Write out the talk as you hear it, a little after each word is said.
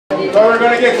So we're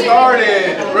going to get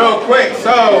started real quick.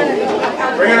 So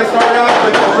we're going to start off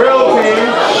with the drill team.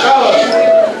 Fellas,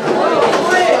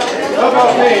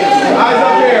 football team, eyes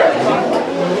up here.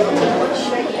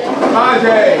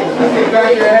 Andre, let's get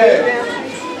back your head.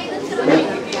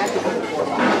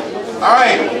 All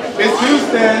right, Miss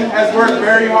Houston has worked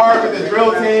very hard with the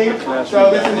drill team.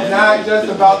 So this is not just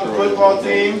about the football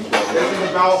team. This is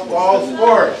about all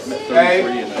sports, okay?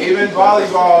 Even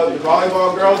volleyball. The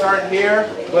volleyball girls aren't here,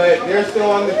 but they're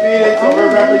still undefeated, so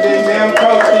we're representing them.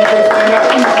 Coach, can you please stand up?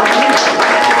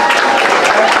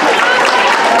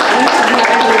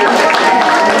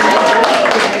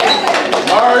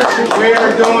 Marsh, we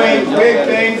are doing big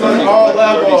things on all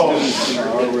levels.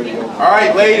 All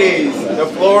right, ladies, the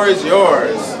floor is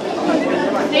yours.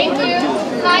 Thank you.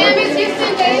 Hi, I'm Miss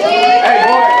Houston Bailey. Hey,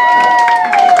 boy.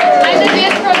 I'm the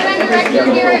dance program director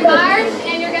here at Marsh,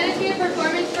 and you're going to see a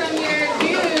performance from your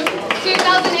new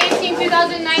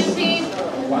 2018-2019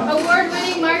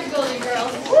 award-winning Marsh Golden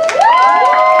Girls.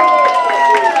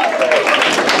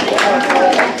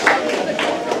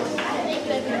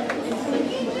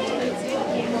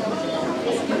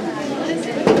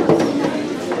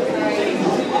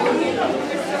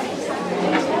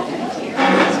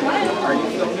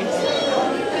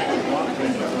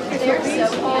 They're so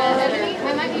cute. I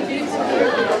might be doing some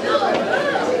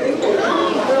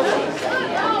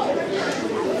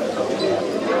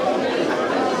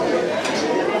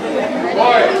I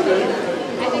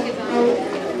think it's on.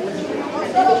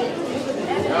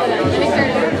 Let me start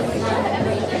it.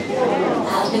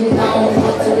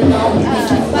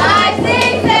 5,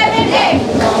 6, 7,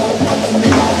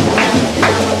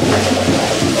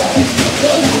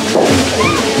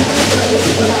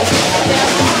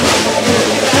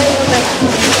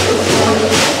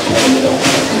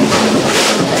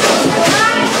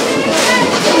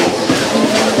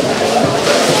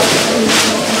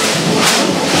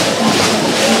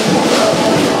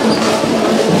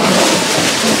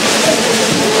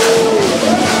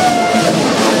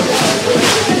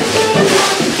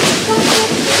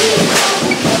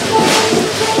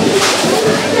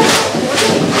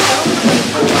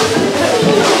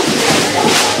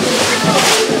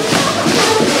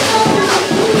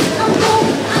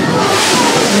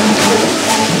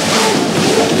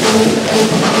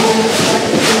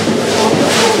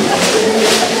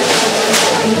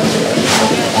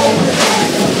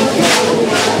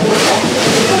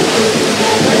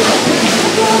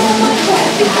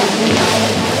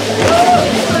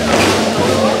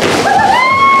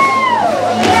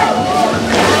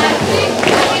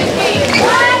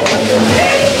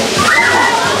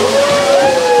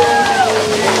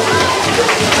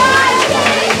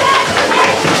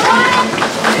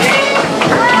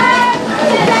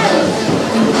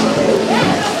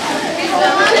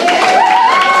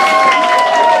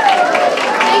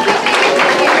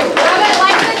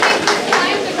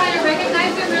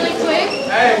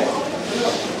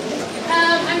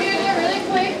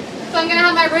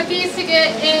 rookies to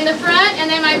get in the front, and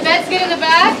then my vets get in the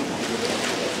back.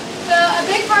 So a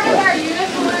big part of our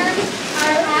uniforms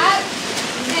are hats,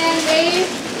 and they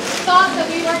thought that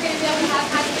we weren't going to be able to have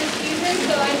hats this season,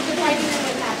 so I'm surprising them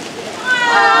with hats.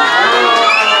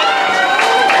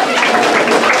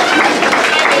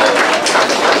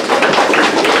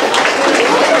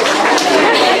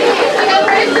 So the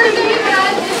first person we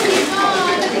had is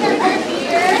Yvonne. This is her first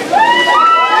year.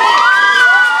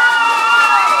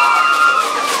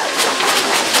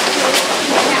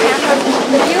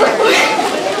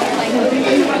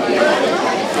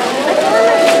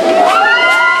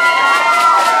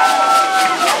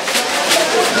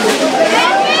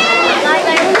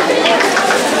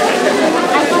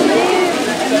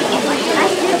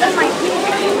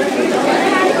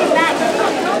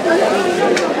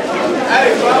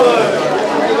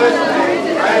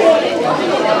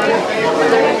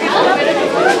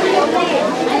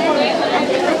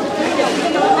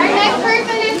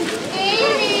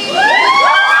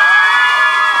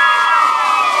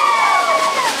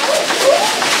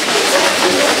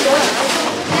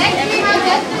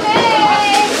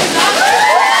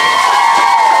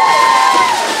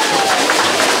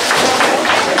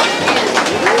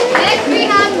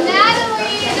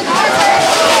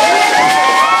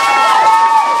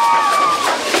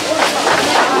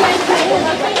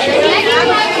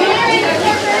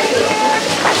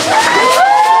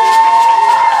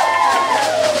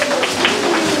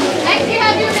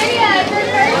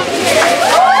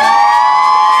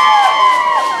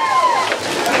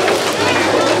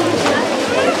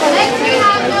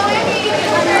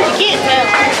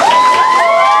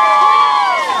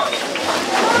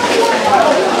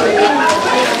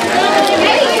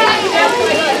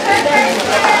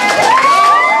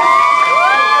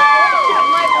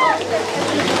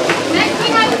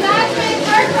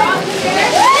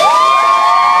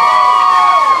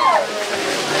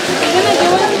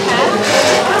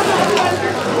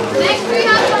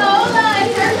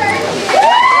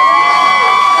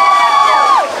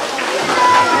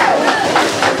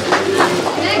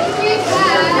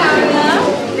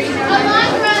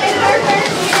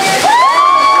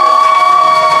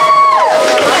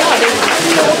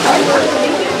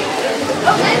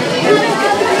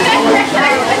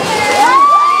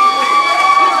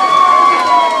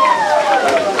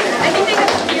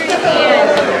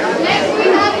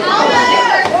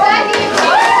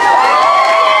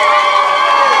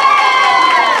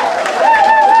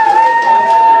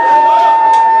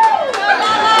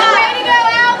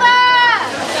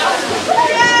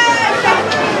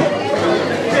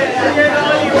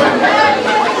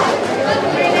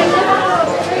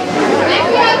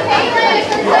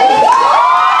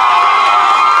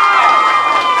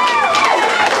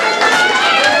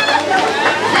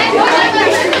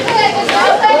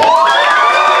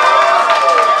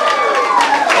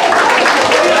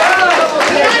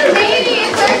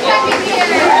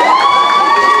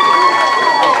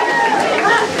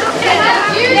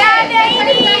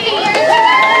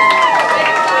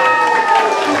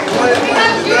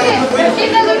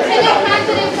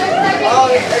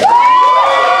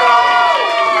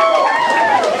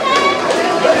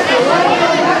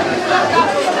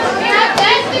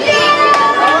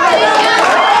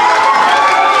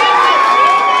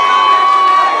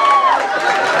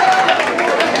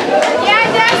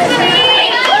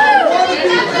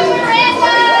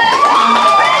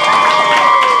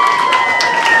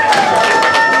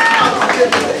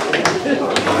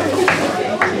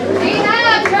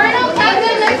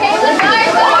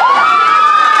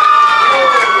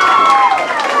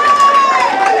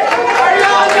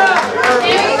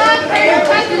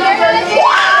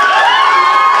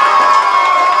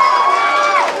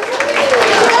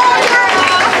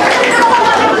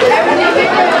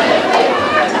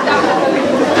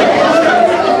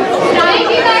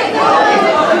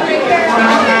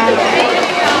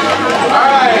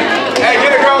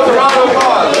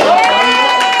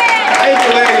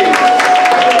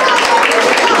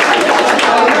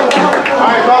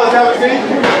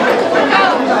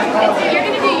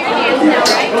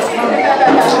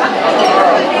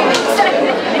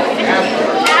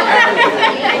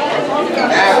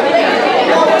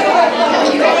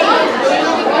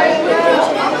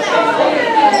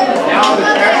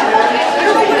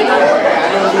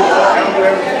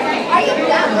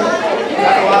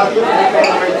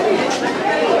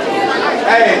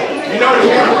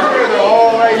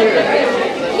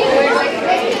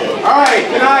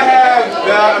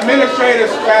 administrative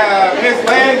staff, Miss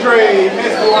Landry,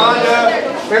 Miss Luanda,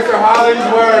 Mr.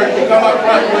 Hollingsworth, to come up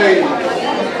front, please.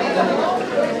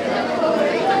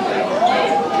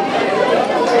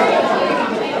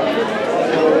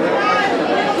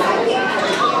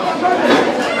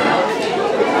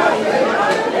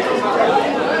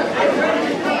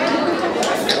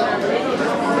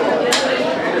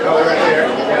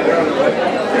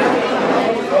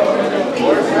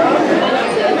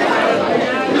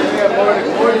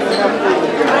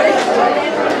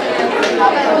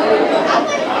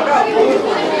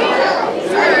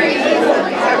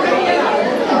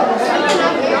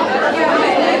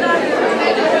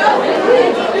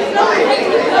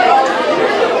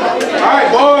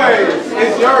 Alright, boys,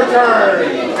 it's your turn.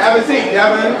 Have a seat,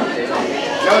 Devin.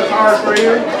 Know it's hard for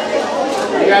you.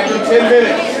 You got to do 10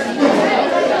 minutes.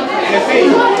 In a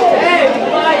seat.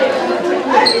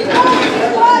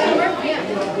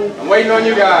 I'm waiting on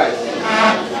you guys.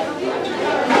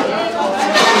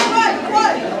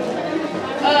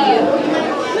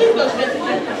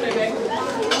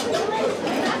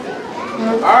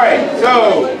 Alright,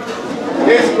 so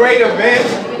this great event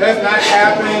does not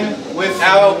happen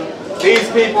without these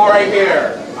people right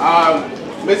here.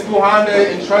 Ms.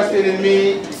 Buhanda entrusted in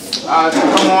me to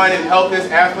come on and help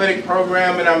this athletic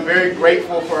program, and I'm very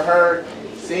grateful for her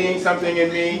seeing something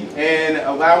in me and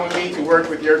allowing me to work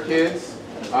with your kids.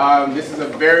 This is a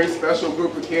very special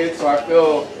group of kids, so I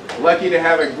feel lucky to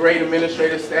have a great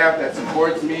administrative staff that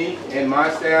supports me and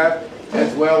my staff,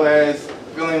 as well as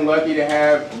feeling lucky to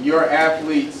have your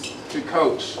athletes to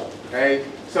coach. Okay,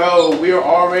 so we are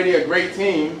already a great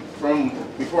team from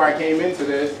before I came into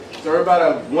this. So we're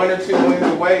about 1 or 2 wins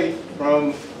away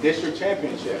from district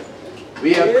championship.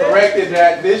 We have corrected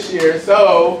that this year,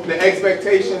 so the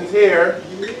expectations here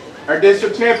are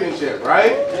district championship,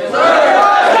 right? Yes,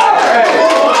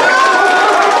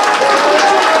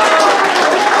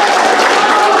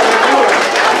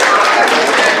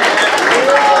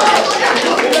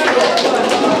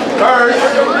 First,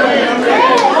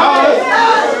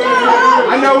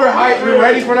 I know we're hyped. We're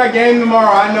ready for that game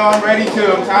tomorrow. I know I'm ready too.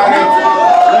 I'm tired of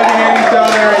looking at each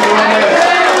other and doing this.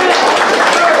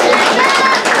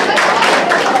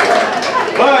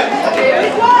 But,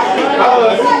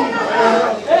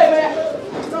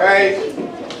 okay,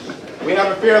 we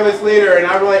have a fearless leader, and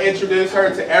I want to introduce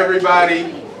her to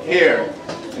everybody here.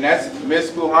 And that's Miss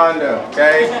Buhanda,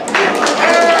 okay?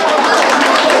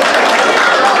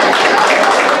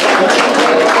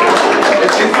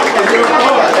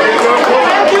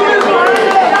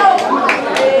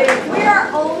 We are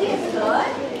only as good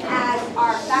as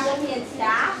our faculty and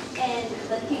staff and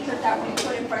the teachers that we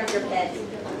put in front of your kids.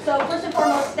 So first and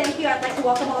foremost, thank you. I'd like to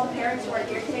welcome all the parents who are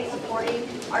here today supporting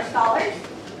our scholars.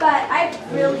 But I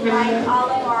really like all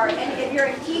of our, and if you're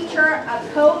a teacher, a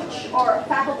coach, or a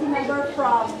faculty member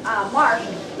from Marsh,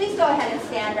 please go ahead and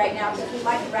stand right now because we'd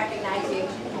like to recognize you.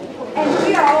 And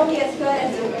we are only as good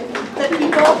as the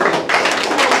people.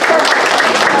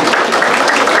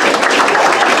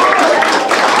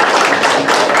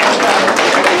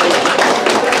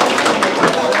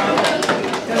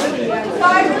 So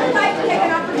I'd really like to take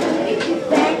an opportunity to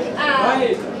thank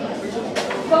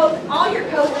both all your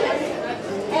coaches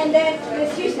and then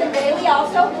Ms. Houston Bailey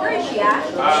also. Where is she at?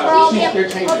 For all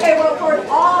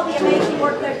the amazing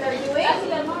work that they're doing.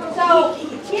 So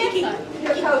give your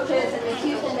coaches and Ms.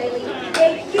 Houston Bailey a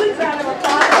huge round of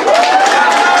applause.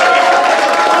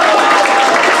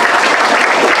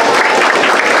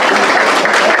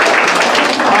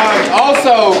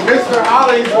 Also, Mr.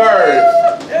 Hollingsworth,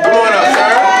 come on up, sir.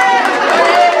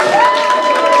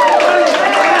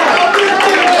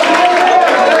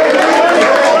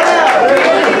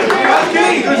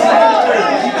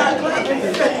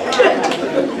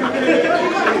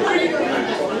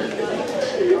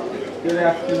 Good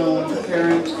afternoon,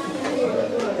 parents.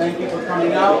 Thank you for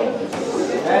coming out.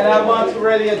 And I want to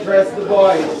really address the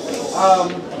boys.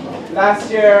 Last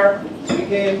year, we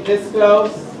came this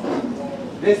close.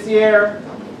 This year,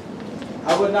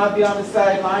 I would not be on the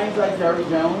sidelines like Jerry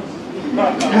Jones.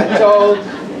 I told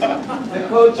the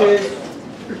coaches,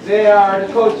 they are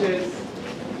the coaches,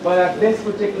 but at this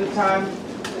particular time,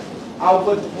 I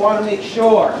would want to make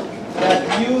sure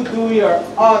that you do your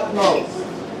utmost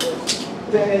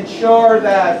to ensure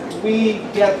that we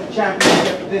get the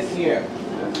championship this year.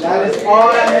 That is all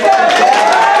I'm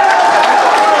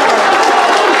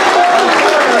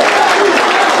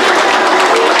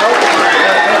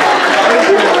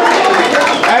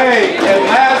Hey, and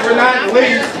last but not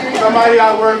least, somebody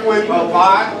I work with a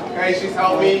lot. Okay, she's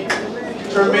helped me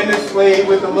tremendously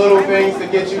with the little things to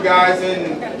get you guys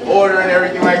in order and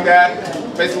everything like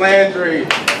that. Miss Landry.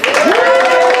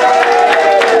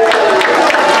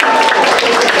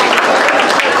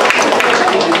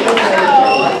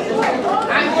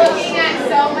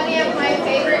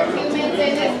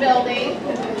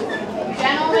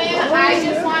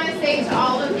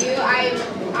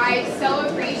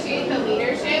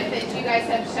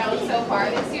 so far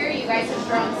this year. You guys have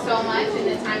grown so much in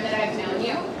the time that I've known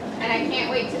you. And I can't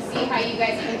wait to see how you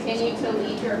guys continue to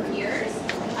lead your peers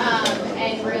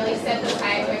and really set those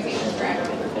high expectations for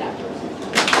everyone.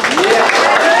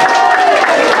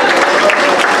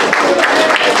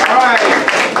 All right.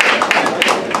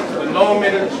 The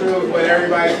moment of truth, what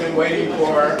everybody's been waiting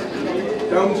for.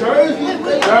 Come Jersey!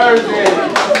 Jersey!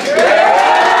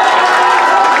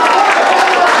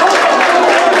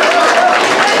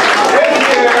 This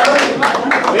year,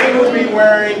 we will be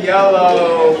wearing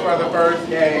yellow for the first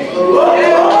game.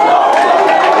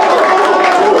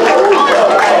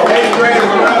 Eighth graders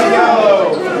will have yellow.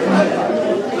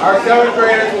 Our 7th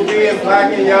graders will be in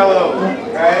black and yellow.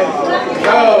 Okay?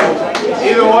 So,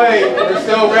 either way, we're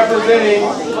still representing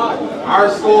our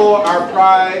school, our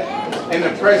pride, and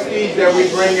the prestige that we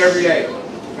bring every day.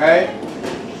 Okay?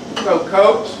 So,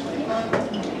 Coach,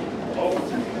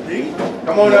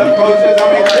 come on up, coaches.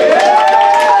 I'm excited.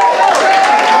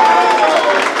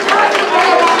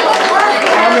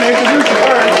 I'm going to introduce you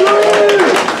first.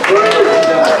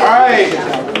 All right.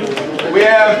 We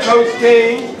have Coach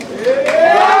King.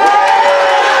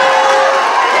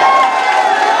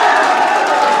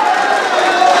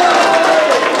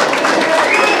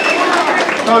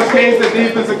 Coach King's the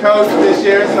defensive coach this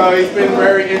year, so he's been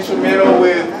very instrumental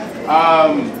with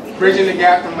bridging the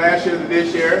gap from last year to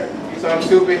this year. So I'm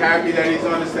super happy that he's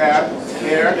on the staff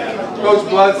here. Coach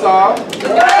Bloodsaw.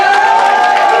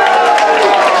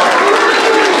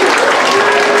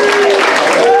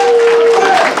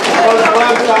 Coach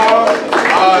Bloodsaw,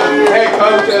 head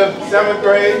coach of 7th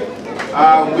grade.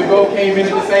 We both came in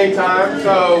at the same time,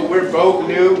 so we're both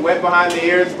new, wet behind the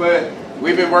ears, but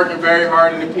we've been working very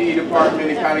hard in the PE department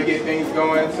to kind of get things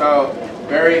going, so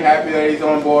very happy that he's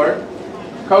on board.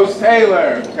 Coach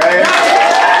Taylor, okay?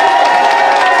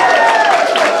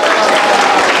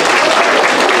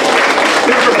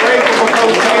 Super grateful for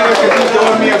Coach Taylor because he's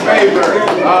doing me a favor.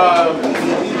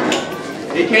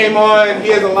 He came on, he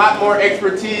has a lot more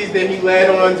expertise than he led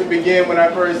on to begin when I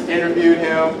first interviewed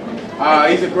him.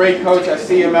 He's a great coach, I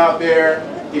see him out there.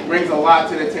 He brings a lot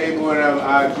to the table, and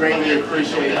I greatly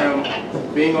appreciate him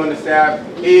being on the staff.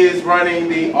 He is running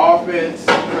the offense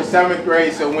for 7th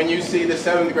grade, so when you see the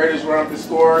 7th graders run up the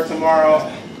score tomorrow,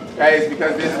 that is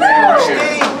because this man right here.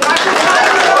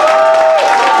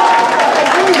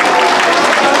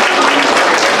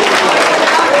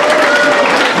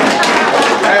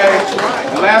 Hey,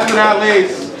 and last but not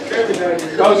least,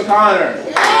 Coach Connor.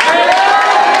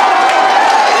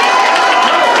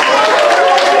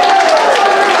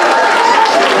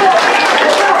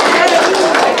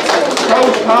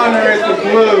 Coach Connor is the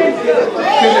glue to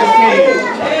this team.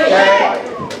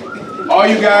 Okay? All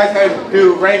you guys have to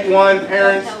do, rank 1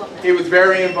 parents. He was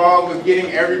very involved with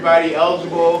getting everybody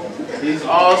eligible. He's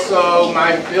also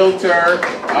my filter.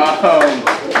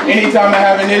 Anytime I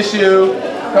have an issue,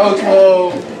 Coach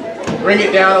will bring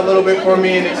it down a little bit for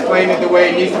me and explain it the way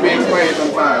it needs to be explained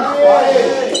sometimes.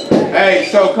 Hey,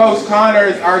 so Coach Connor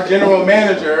is our general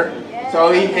manager,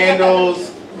 so he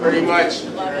handles pretty much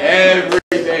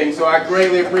everything. So I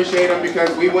greatly appreciate him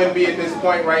because we wouldn't be at this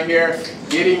point right here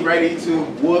getting ready to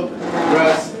whoop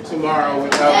Russ tomorrow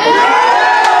without him.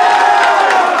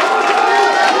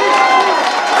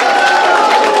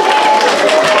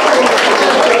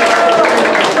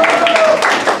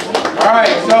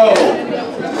 Alright, so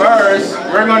first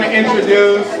we're going to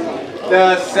introduce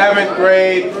the 7th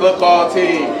grade football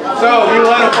team. So if you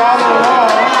want to follow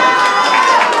along,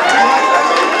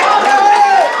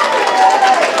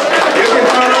 you can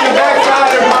turn on the back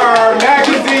side of our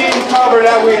magazine cover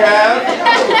that we have,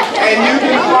 and you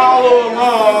can follow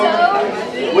along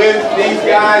with these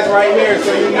guys right here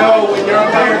so you know when your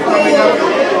player's coming up to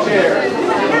the chair.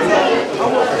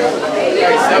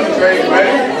 Okay, 7th grade,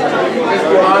 ready? Let's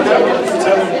go on up.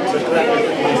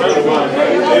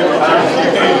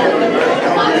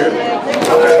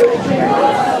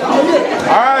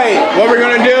 Alright, what we're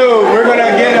going to do, we're going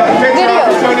to get a picture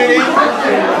opportunity.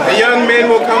 The young men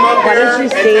will come up here and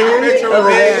take a picture with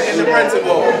me and the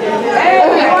principal.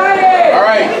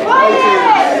 Alright,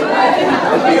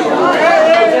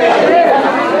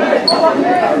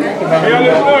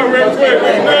 let's go real quick.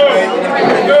 Let's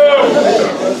go.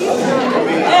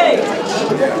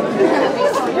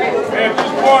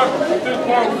 At this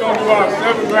point, we're going to do our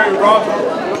 7th grade roster.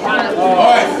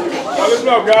 Listen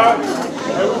up, guys.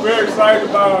 We're very excited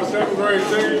about our 7th grade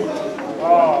team. A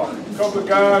couple of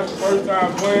guys, first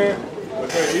time playing, but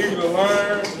they're eager to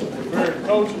learn. They're very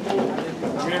coachable.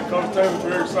 Me and Coach Taylor are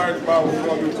very excited about what we're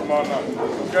going to do tomorrow night.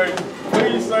 Okay?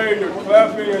 Please say your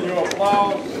clapping and your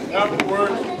applause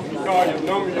afterwards. You call your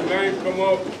number, your name, come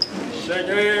up, shake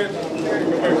hands, and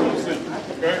come back to the seat.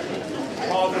 Okay?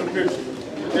 Pause in the picture.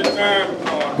 This time,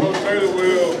 Coach Taylor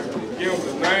will give him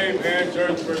the name and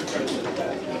jersey presentation.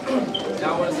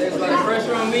 Now I want to say it's a lot of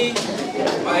pressure on me.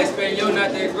 My Espanol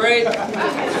not that great. So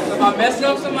if I mess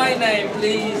up somebody's name,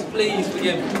 please, please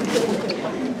forgive me.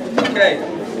 Okay.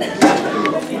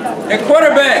 The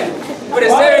quarterback for the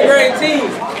 7th grade team.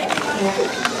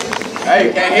 Hey,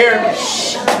 you can't hear him.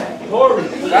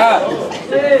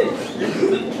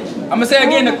 I'm going to say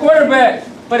again, the quarterback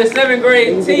for the 7th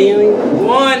grade team,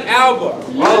 Juan Alba.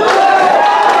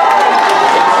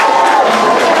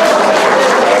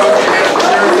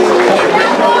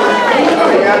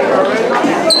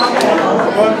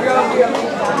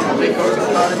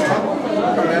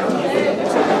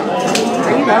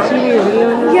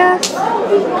 Yeah.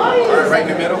 Right in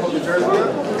the middle, hold the jersey up.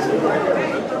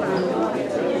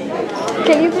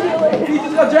 Can you video it?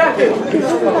 He's not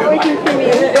waiting for me.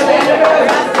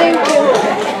 Thank you.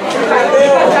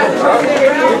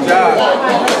 Good job.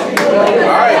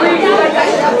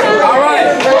 All right.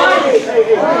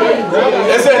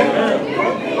 Listen.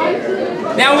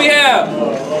 Now we have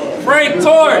Frank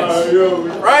Torres.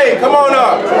 Right, come on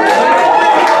up.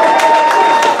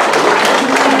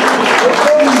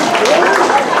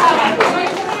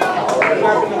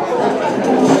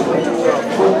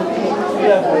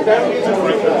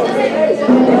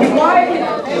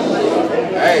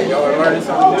 Hey, y'all are learning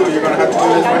something new. You're going to have to do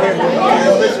this right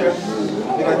here.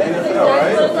 You got the NFL,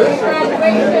 right?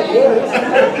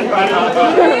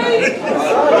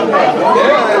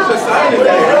 Yeah, it's just signing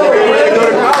day. You're ready to go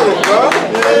to college, bro.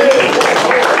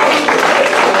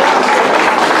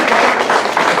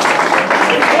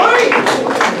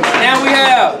 Now we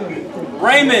have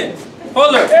Raymond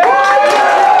Fuller.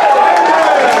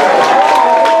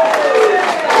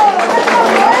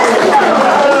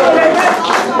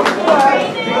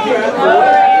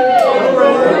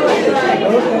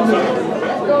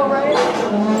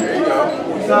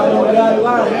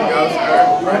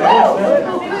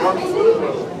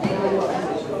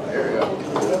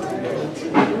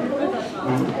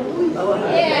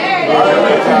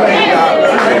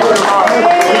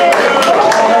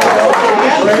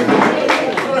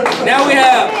 Now we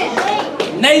have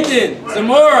Nathan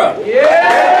Zamora.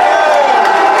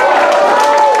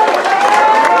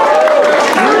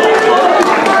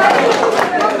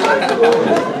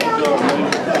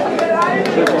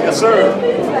 Yes, sir.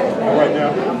 All right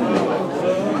now.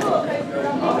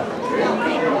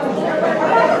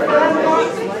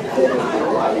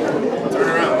 Turn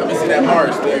around. Let me see that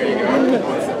Marsh. There you go. Want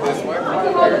to sit this way?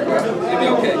 There you go. It'll be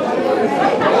okay.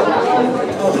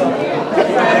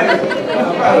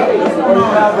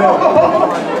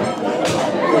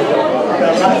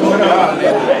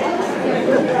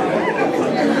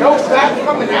 No back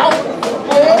coming out.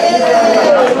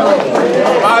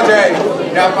 Andre,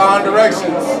 you got following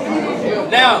directions.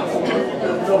 Now,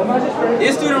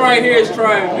 this student right here is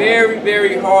trying very,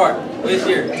 very hard this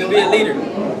year to be a leader.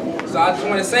 So I just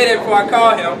want to say that before I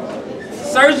call him.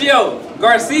 Sergio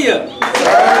Garcia.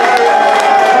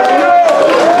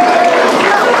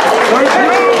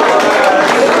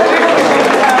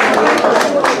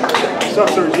 What's up,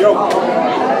 Sergio?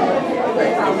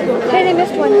 Hey, they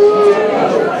missed one.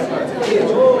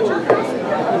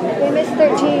 They missed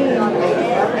 13.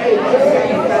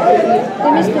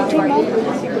 They missed 13 more.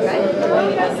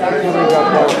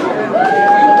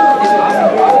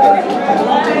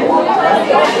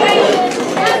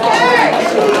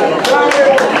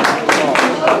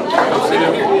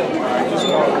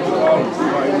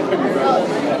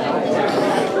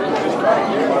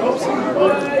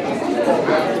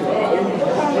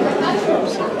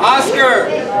 Oscar.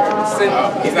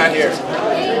 He's not here.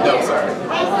 No, sir.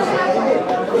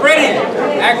 Freddie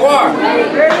Aguilar.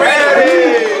 Ready!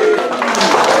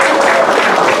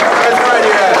 Where's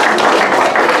Freddie at?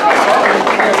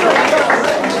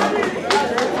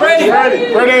 Freddie. Ready.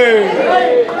 Ready.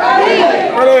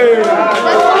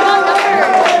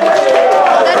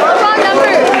 That's the wrong number.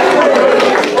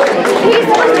 He's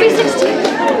supposed to be 16.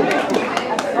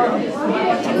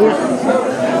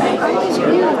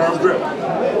 Firm grip.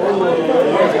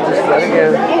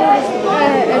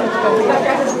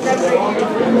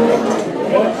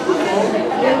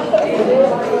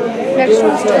 Next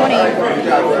one's 20.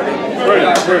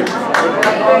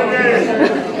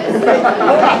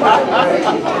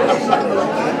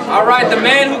 All right, the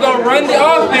man who's gonna run the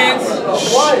offense.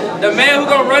 The man who's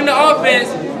gonna run the offense.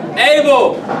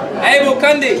 Abel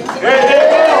Kundi.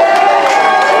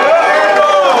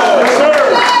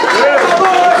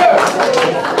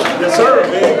 Yes, sir.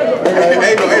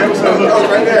 Abel,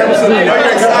 right there.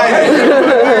 You're excited. You're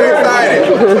excited.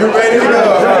 You're ready to go.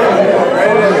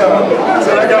 Ready to go. So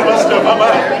I got my stuff. I'm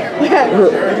out. We're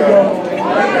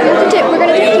gonna take some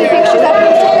pictures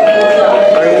after this.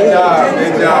 Good job,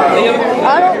 good job. I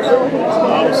don't know.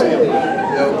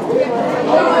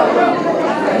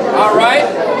 All right.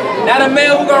 Now the man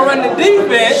who's gonna run the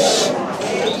defense.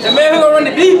 The man who's gonna run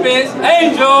the defense,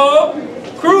 Angel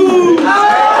Cruz.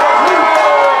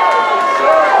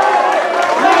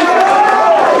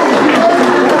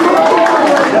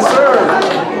 Yes, sir.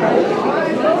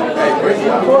 Hey, where's the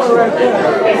Corner right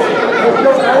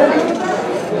there.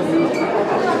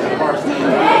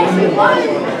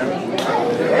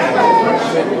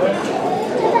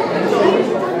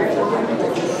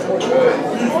 Good.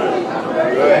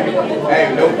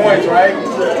 Hey, no points, right?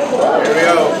 Here we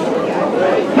go.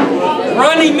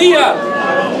 Ronnie Mia.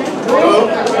 Go.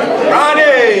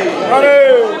 Ronnie!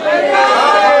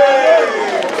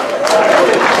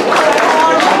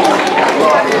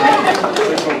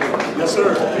 Yes,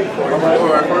 sir. There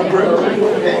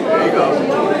you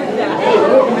go.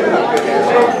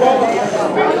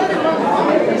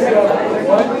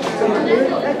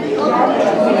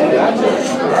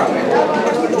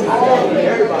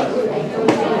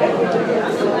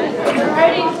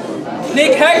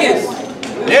 Nick Haggis.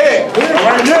 Nick!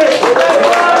 Right,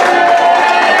 Nick.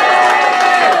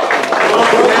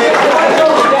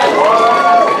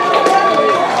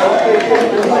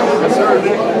 Yes, sir,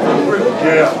 Nick.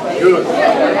 Yeah, good.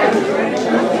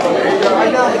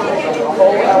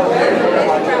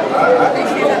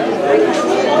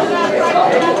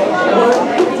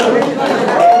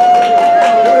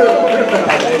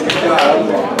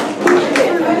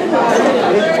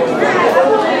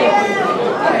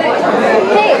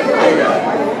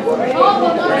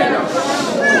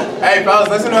 Hey, fellas,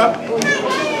 listen up.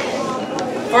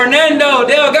 Fernando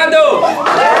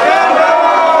Delgado.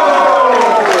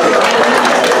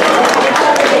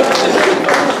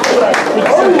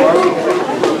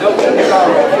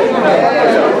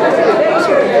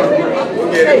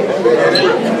 We'll get it. We'll get it.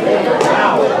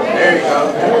 There you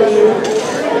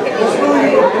go.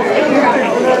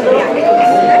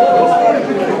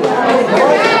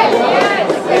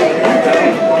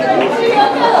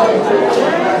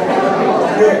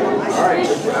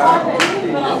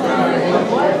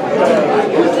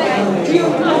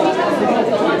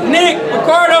 Nick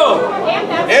Ricardo.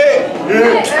 Hey!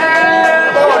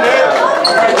 Come on,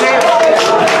 Nick.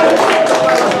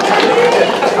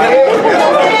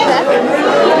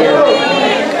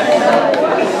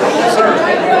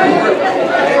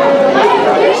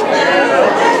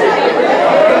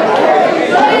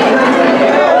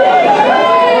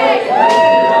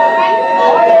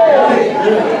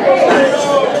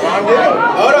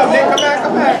 Hold up, Nick. Come back,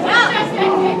 come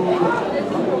back.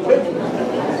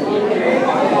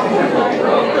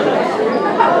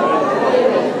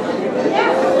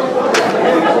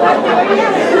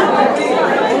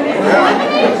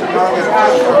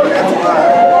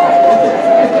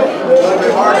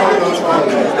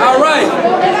 All right.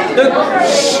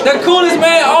 The coolest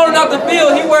man on and off the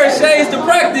field, he wears shades to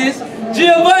practice.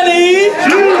 Giovanni.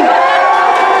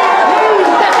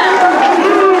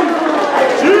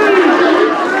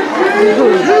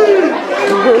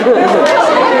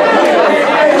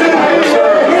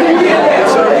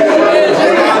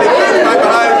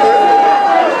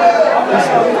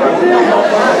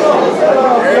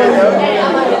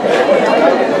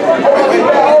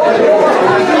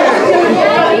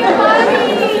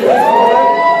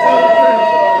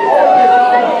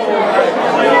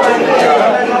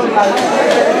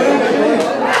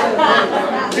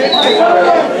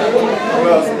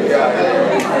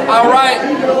 All right,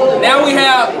 now we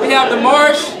have the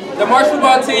Marsh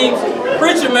football team's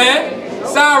preacher man,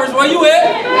 Cyrus. Where you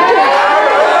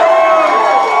at?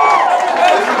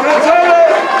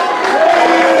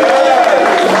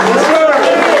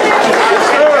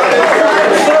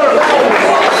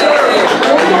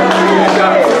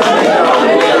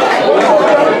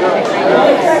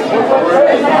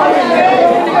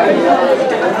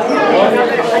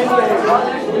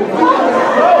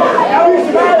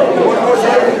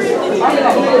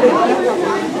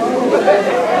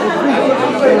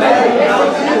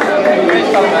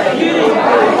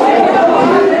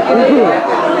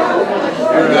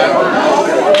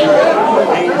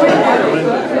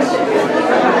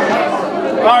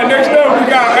 All right, next up we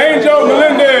got Angel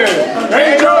Melendez.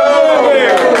 Angel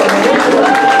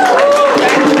Melendez.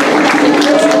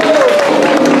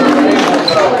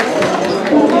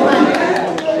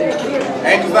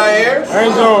 Angel's not here?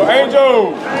 Angel.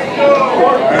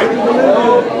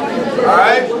 All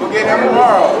right, we'll get him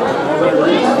tomorrow.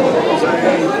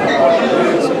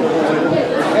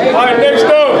 All right, next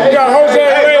up we got Jose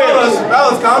Hey, Reyes.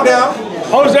 fellas, calm down.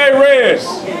 Jose Reyes.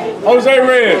 Jose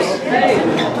Reyes.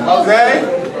 Jose?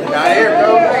 Not here,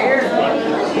 coach.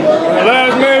 And the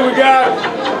last man we got,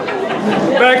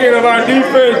 back end of our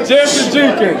defense, Jesse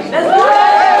Jenkins.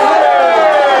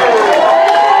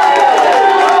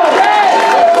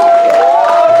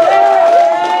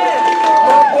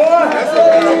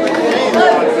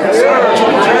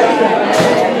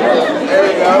 There we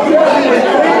go.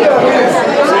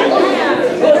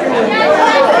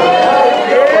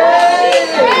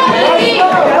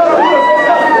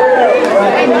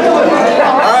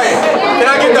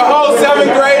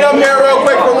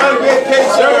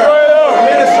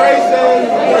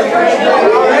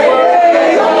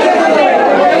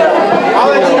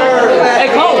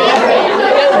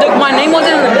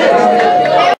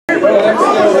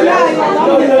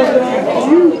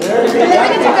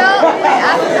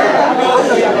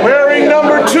 Wearing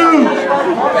number 2,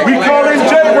 we call him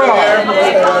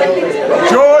J-Rock,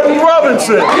 Jordan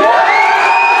Robinson.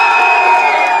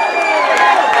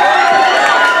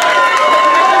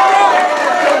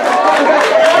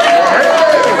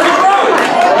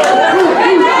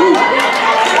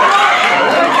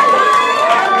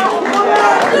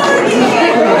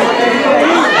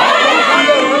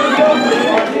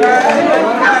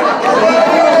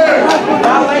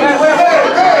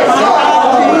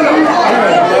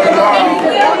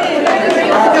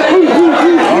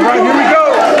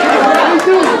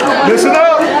 Listen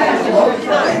up.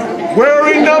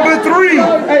 Wearing number 3,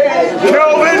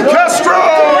 Kelvin Castro.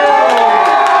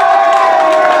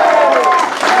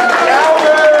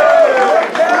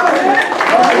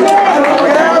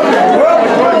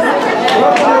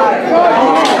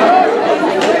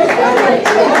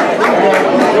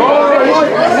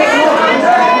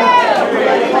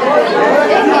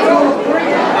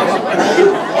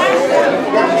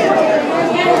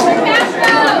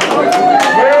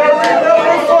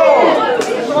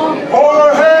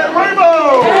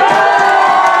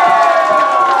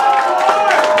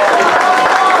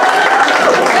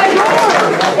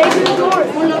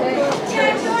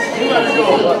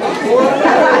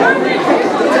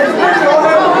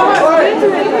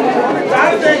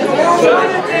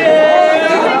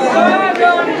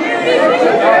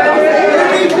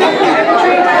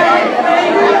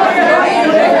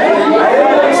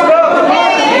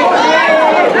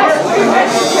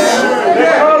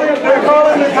 They're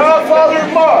calling the Godfather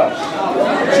Marsh,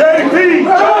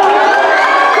 JP.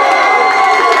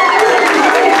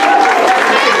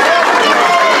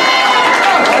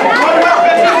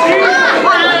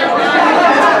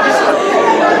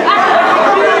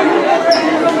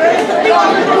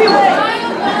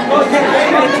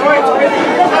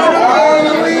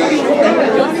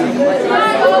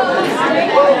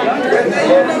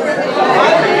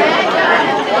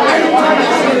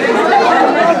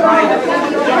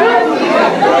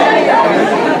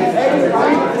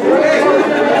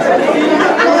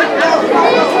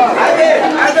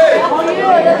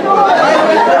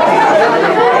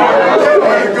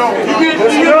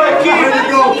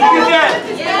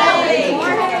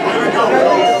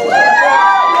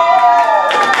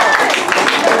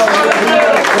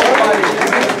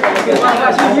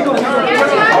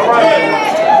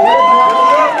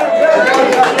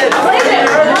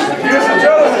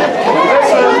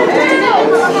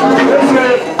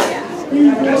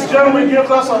 This gentleman gives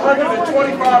us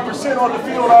 125% on the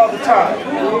field all the time.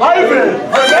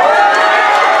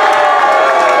 Ivan!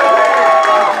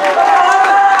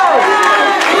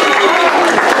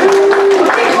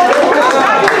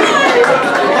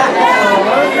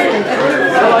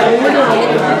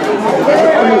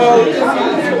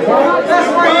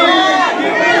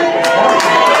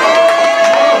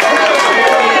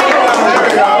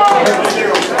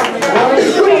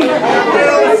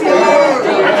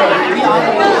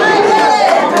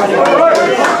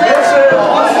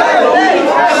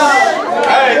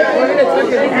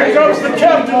 Here comes the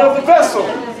captain of the vessel,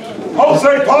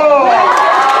 Jose Paul.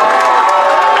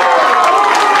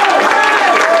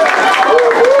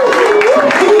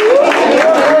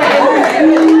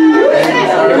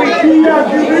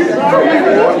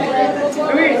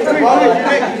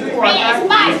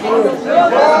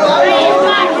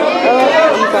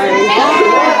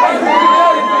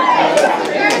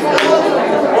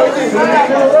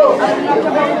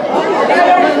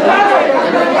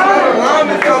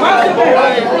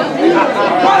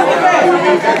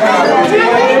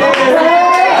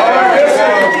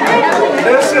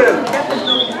 Listen,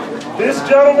 this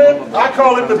gentleman, I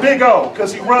call him the Big O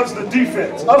because he runs the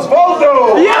defense.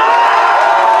 Osvaldo! Yeah!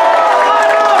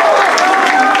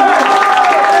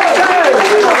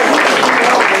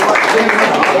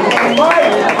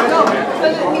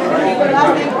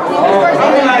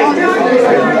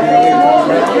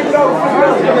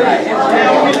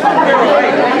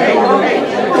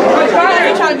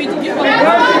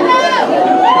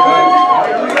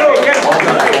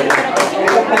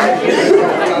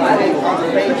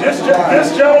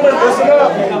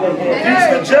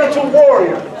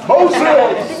 Moses.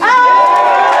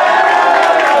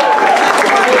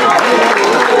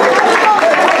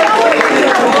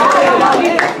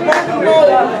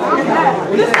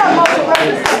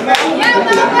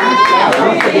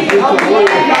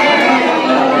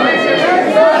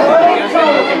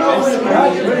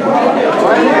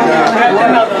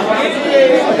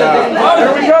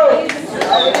 Here we go.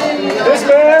 This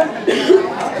man, he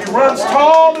runs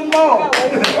tall and long.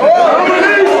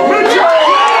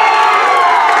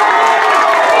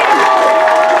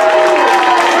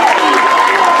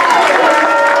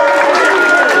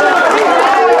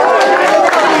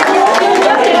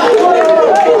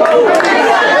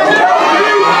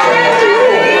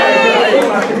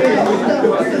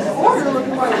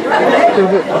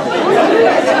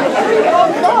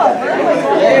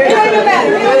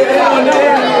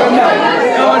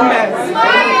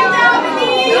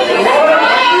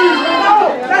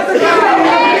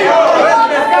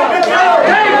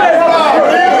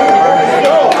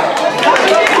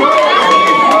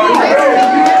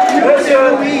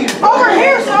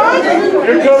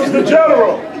 Here comes the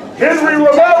general, Henry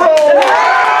Romero.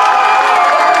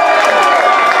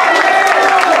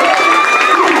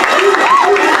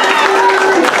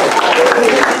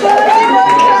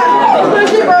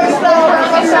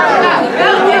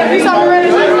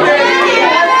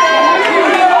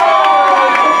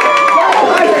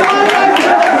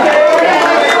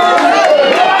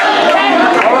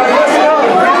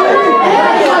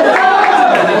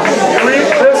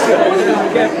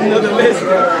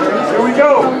 Here we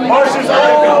go. Marsh's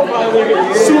own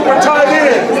super tight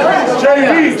end,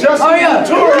 JB, Justin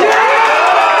Ventura.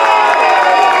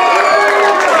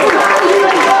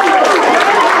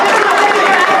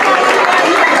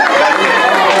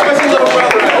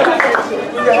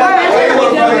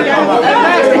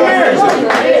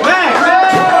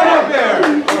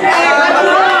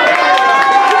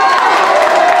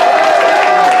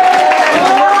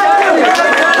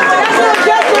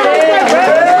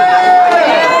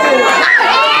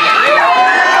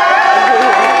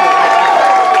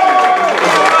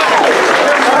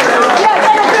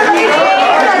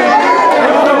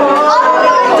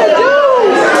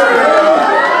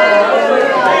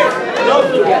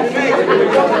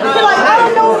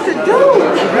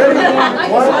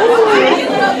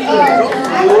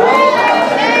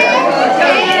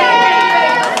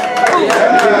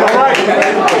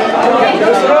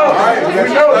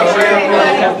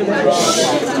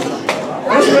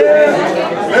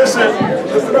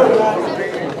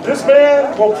 This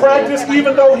man will practice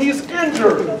even though he's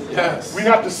injured. Yes. We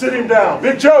have to sit him down.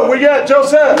 Big Joe, where you at,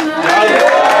 Joseph?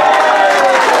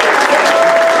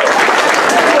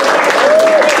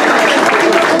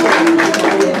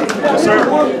 Yes, sir.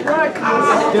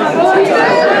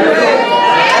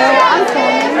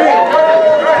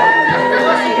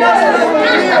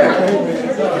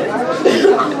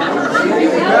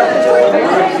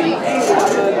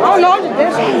 Oh no, I'm just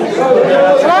dancing.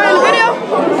 Am I in the video?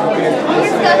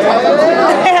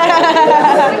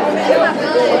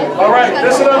 All right,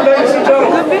 listen up, ladies and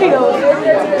gentlemen.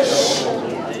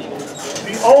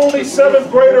 The only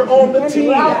 7th grader on the team,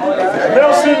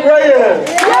 Nelson Reyes.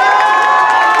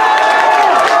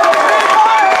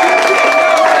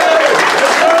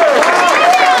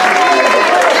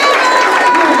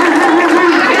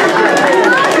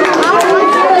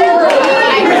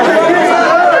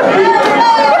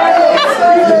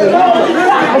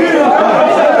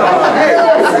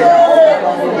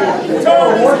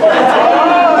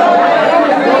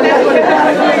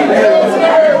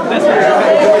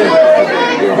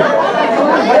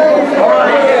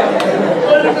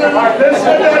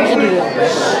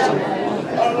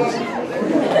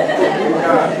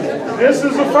 This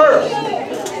is the first,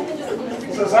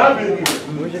 since I've been here.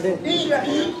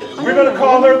 We're going to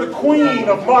call her the queen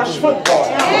of Marsh football.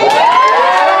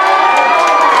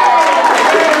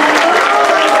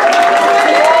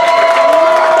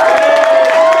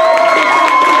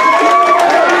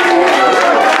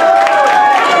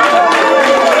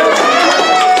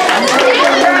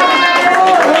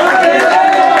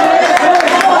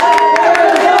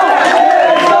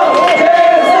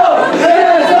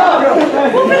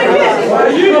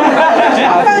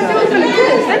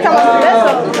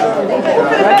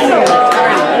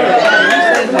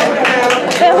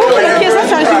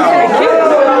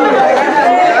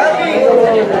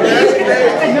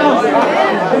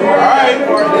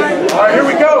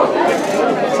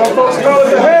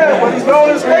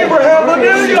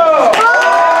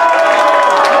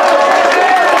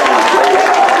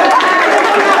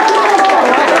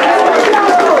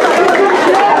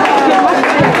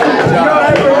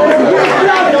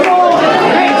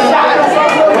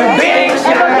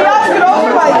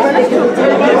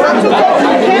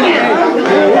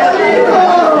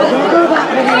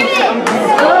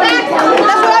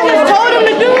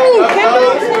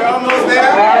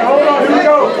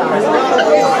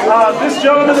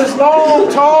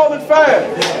 tall and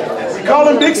fast. We call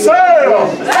him Big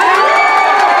Sam.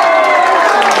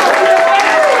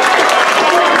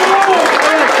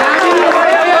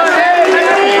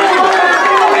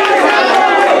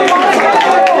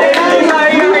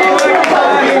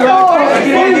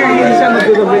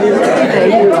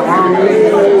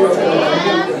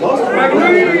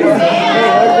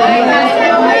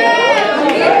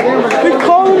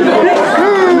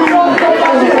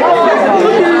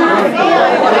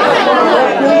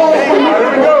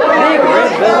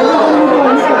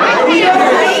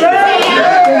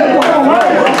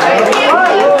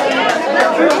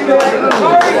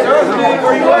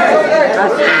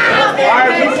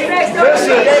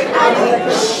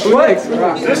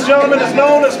 This gentleman is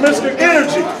known as Mr.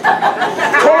 Energy.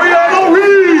 Coriano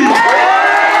Reed.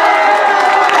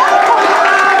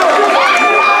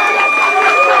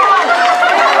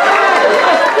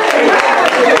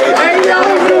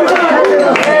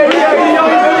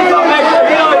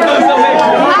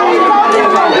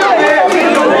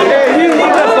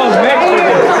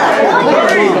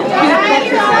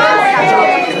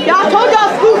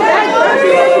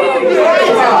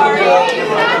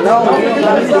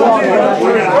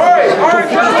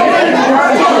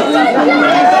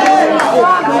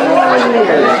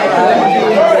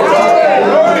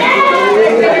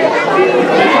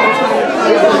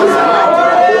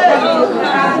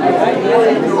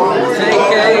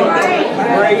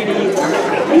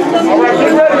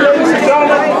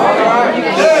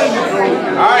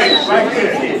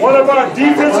 One of our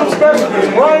defensive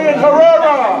specialists, Ryan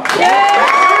Herrera.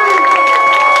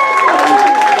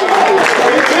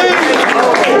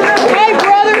 Hey,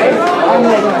 brother.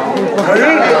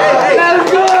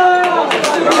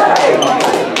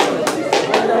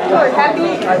 Happy?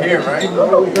 Right here, right?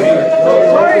 Oh,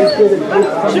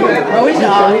 he's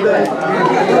not. I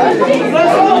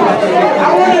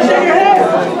want to shake your hand.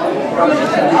 I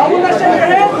want to shake your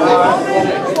hand.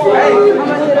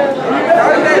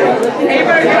 Hey, you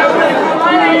better get up.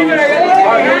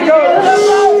 All right, here we go.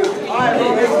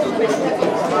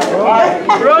 All right.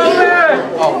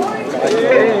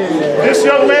 This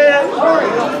young man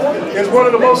is one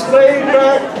of the most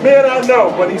laid-back men I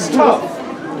know, but he's tough.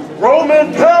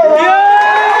 Roman Perra.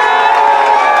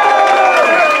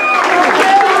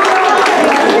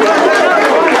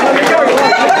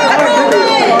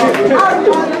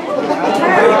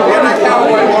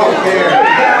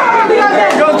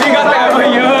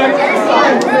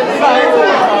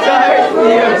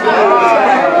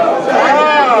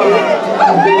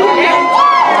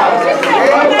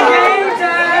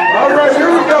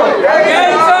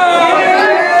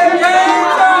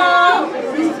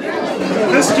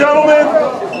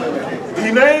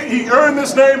 He earned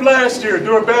this name last year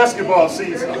during basketball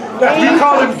season. We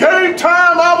call him Game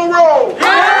Time Alvaro.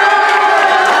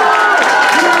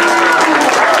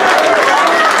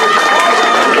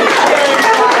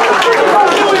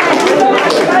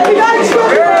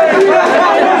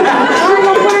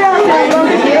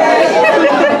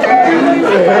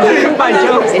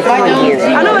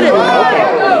 I know it is.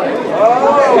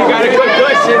 You got a good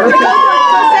question.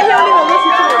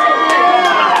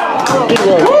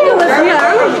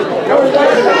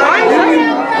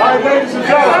 Alright, ladies and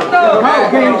gentlemen.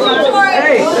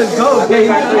 Hey, let's go, baby.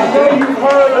 You've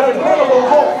heard that incredible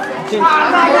voice.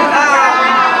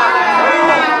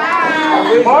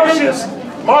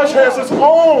 Marsh has his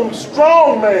own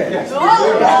strong man.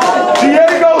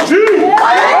 Diego G.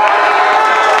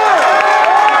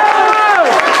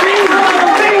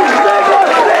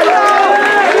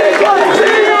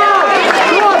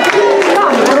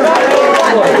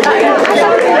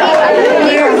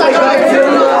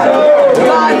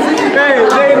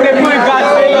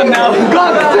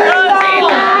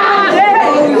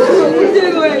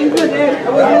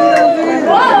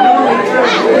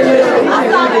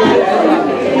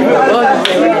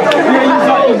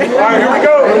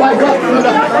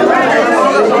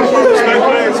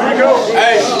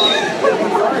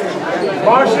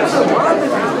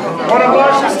 One of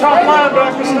Marsh's top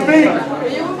linebackers to beat.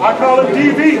 I call him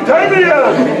DV,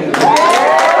 Damian.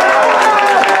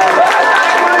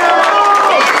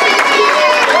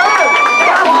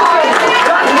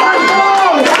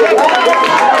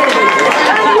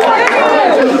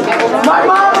 My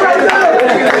mom right there.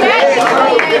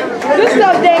 Good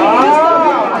stuff, Damian.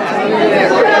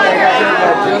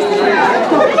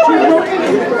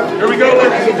 Here we go,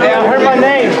 ladies and gentlemen. I heard my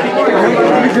name.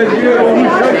 That's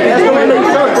the one that you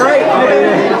so great.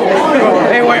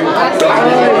 Hey, wait.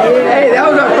 Hey, that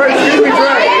was our first Jimmy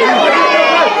track.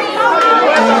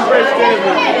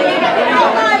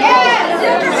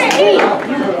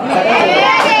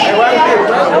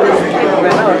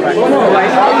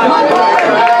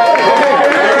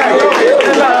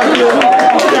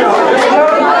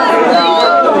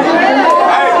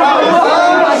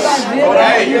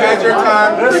 Hey, you had your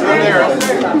time.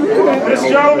 This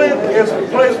gentleman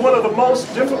plays one of the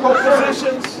most difficult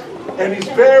positions, and he's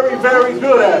very, very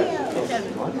good at it.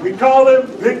 We call him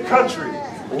Big Country.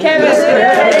 Kevin.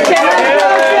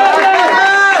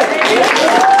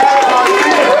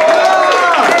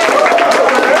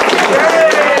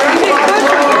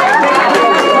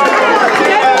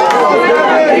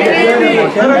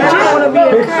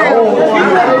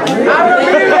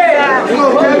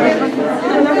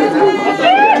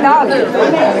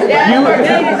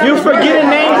 You forgetting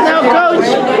names now, Coach?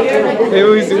 Hey,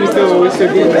 we still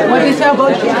getting that. What did you say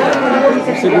about you?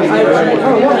 Here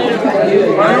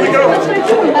we go.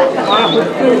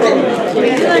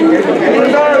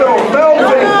 Leonardo,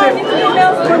 Melvin.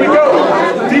 Here we go.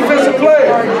 Defensive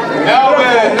player.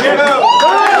 Melvin.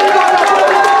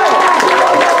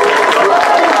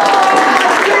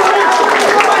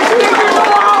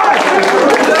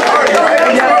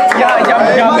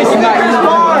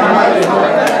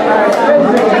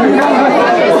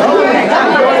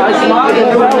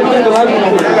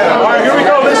 Alright, here we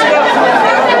go. Listen up.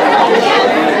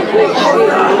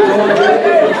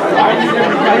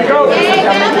 Here we go.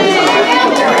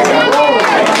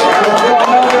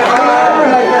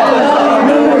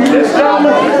 This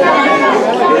gentleman.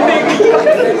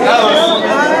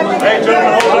 Hey,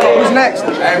 gentlemen, hold on. Who's next?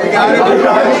 Hey, we got it.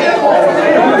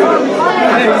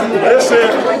 Listen,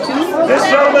 this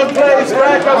gentleman plays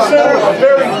backup center, a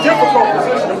very difficult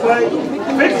position to play.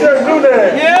 Victor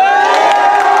Nunez.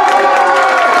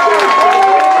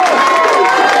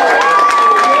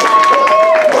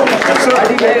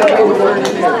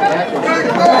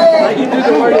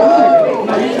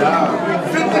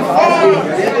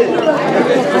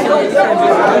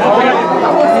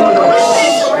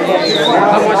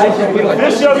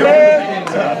 This young man,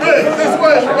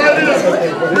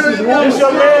 this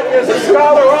young man is a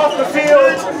scholar off the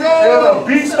field and a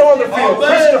beast on the field.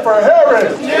 Christopher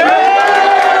Harris.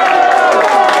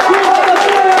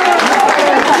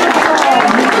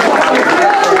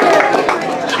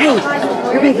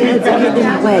 Your big heads are getting in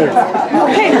the way.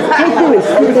 Hey, take them and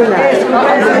sit in that.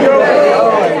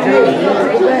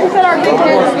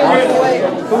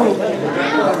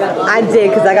 I did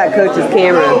because I got Coach's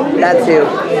camera. That too.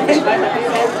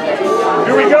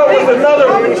 Here we go with another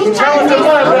talented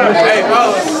linebacker. Hey,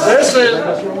 fellas. Listen,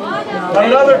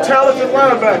 another talented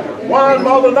linebacker, Juan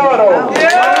Maldonado.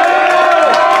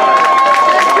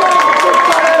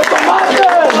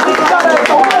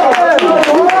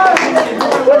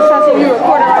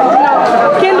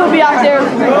 Kendall be out there.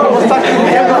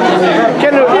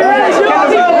 Kendall.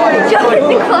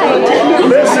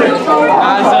 Listen.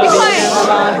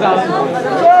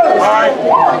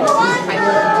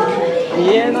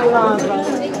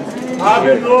 I've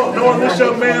been knowing this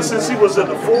young man since he was in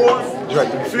the 4th,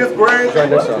 5th grade.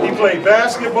 He played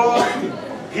basketball.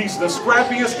 He's the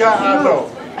scrappiest guy I know.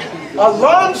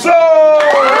 Alonzo!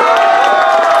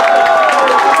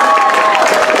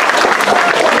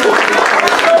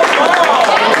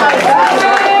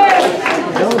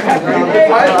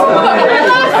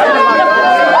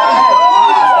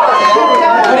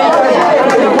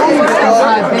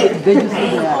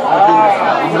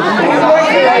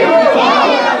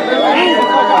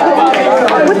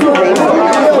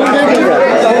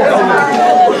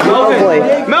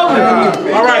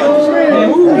 All right.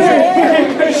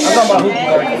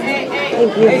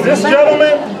 This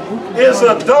gentleman is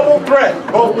a double threat,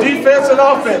 both defense and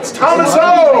offense. Thomas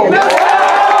O.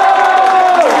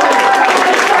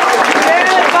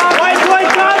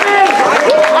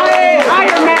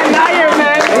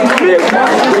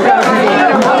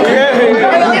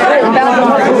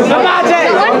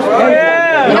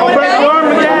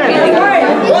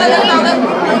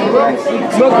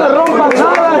 No te rompas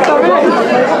nada esta vez.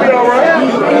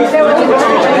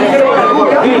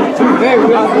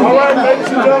 All right, ladies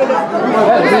and gentlemen.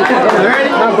 Ready?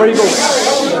 Now, where you go?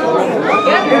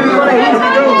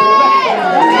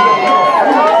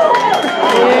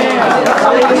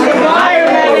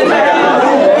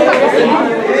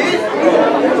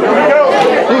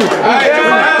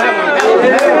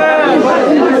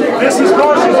 This is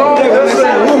Marsh's own.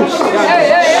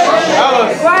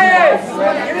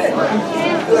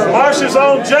 Marsh's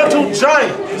own gentle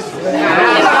giant.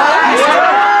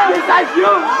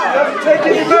 Doesn't take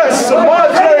any mess. So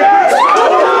Marsh,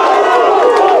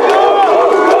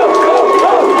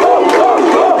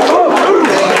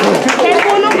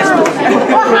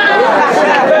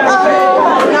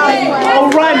 All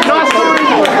right, nice.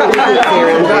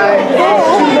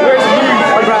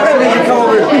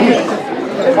 All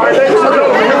right, ladies and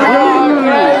gentlemen, here we go.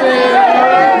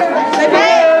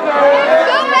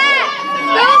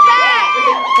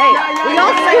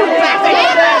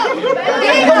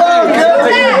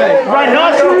 Right now,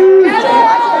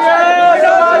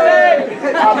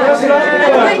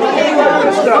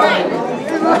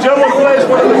 Gentleman plays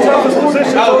one of the toughest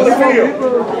positions on the field.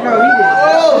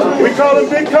 We call him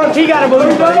Big Country. He got a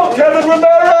balloon. Kevin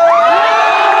Romero.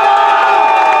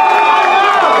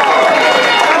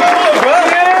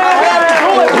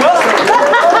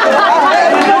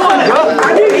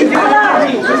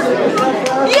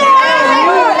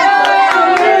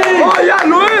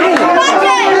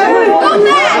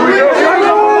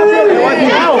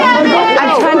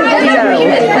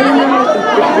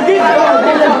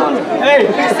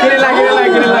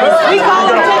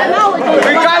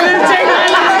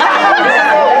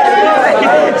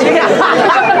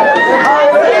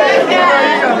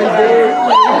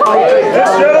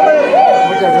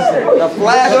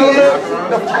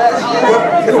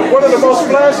 One of the most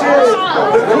flashiest,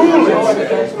 the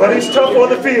coolest, but he's tough on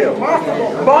the field.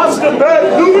 Boston man,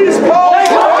 Louis Paul.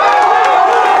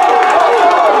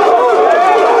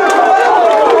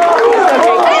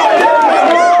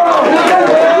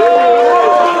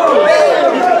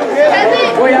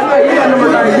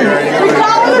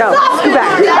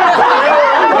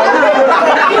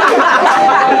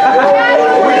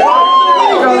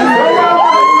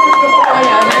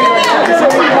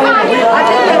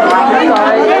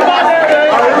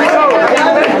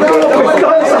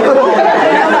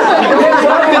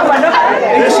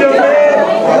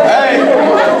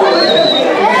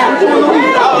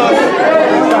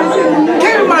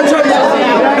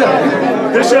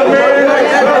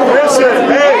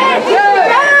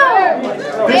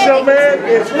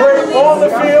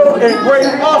 And great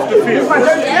off the field.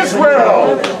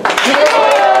 Israel.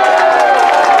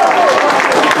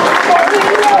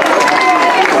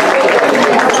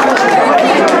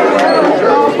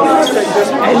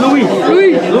 Hey, Louis,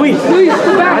 I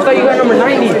thought you got number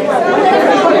 90.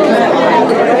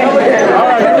 All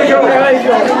right, here we go.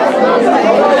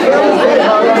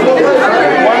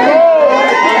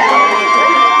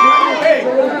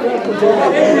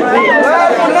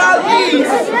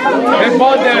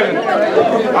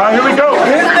 All right, here we go.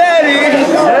 His daddy.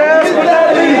 Yes,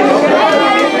 daddy.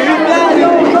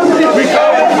 We go.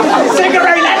 Sing it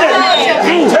right now.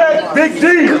 Ted, Big D,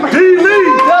 D Lee.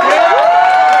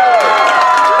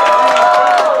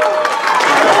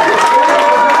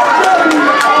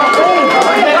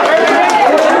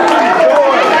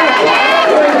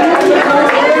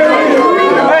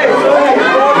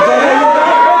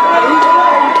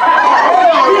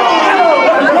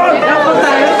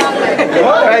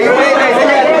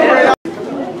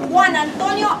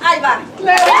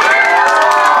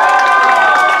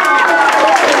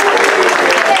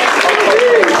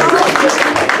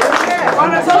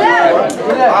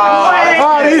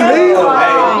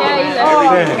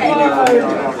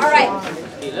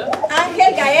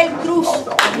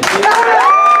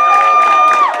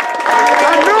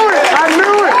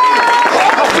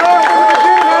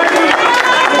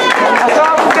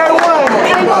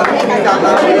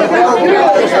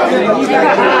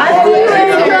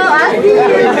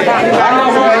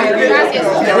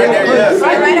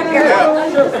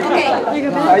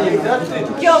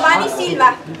 Giovanni Silva.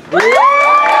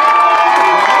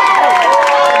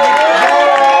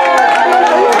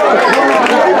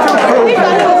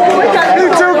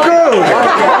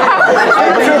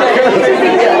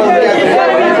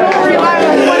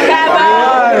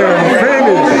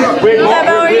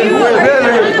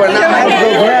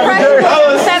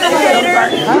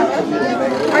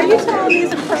 Are you telling me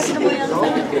he's impressionable young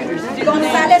man?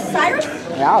 Gonzalez Cyrus?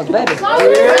 Yeah, I was better.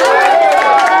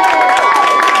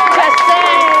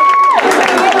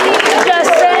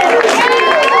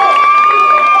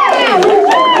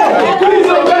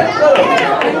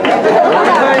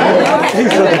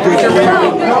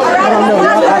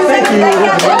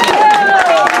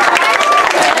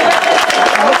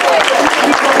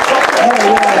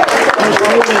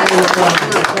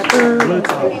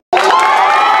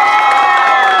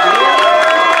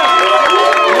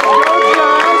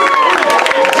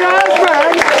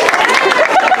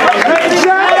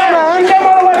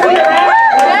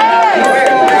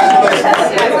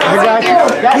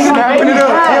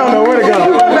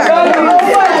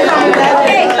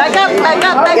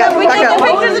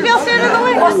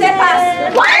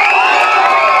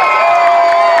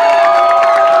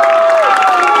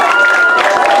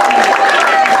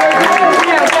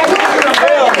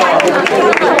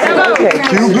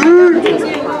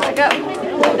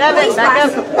 Back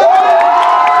up.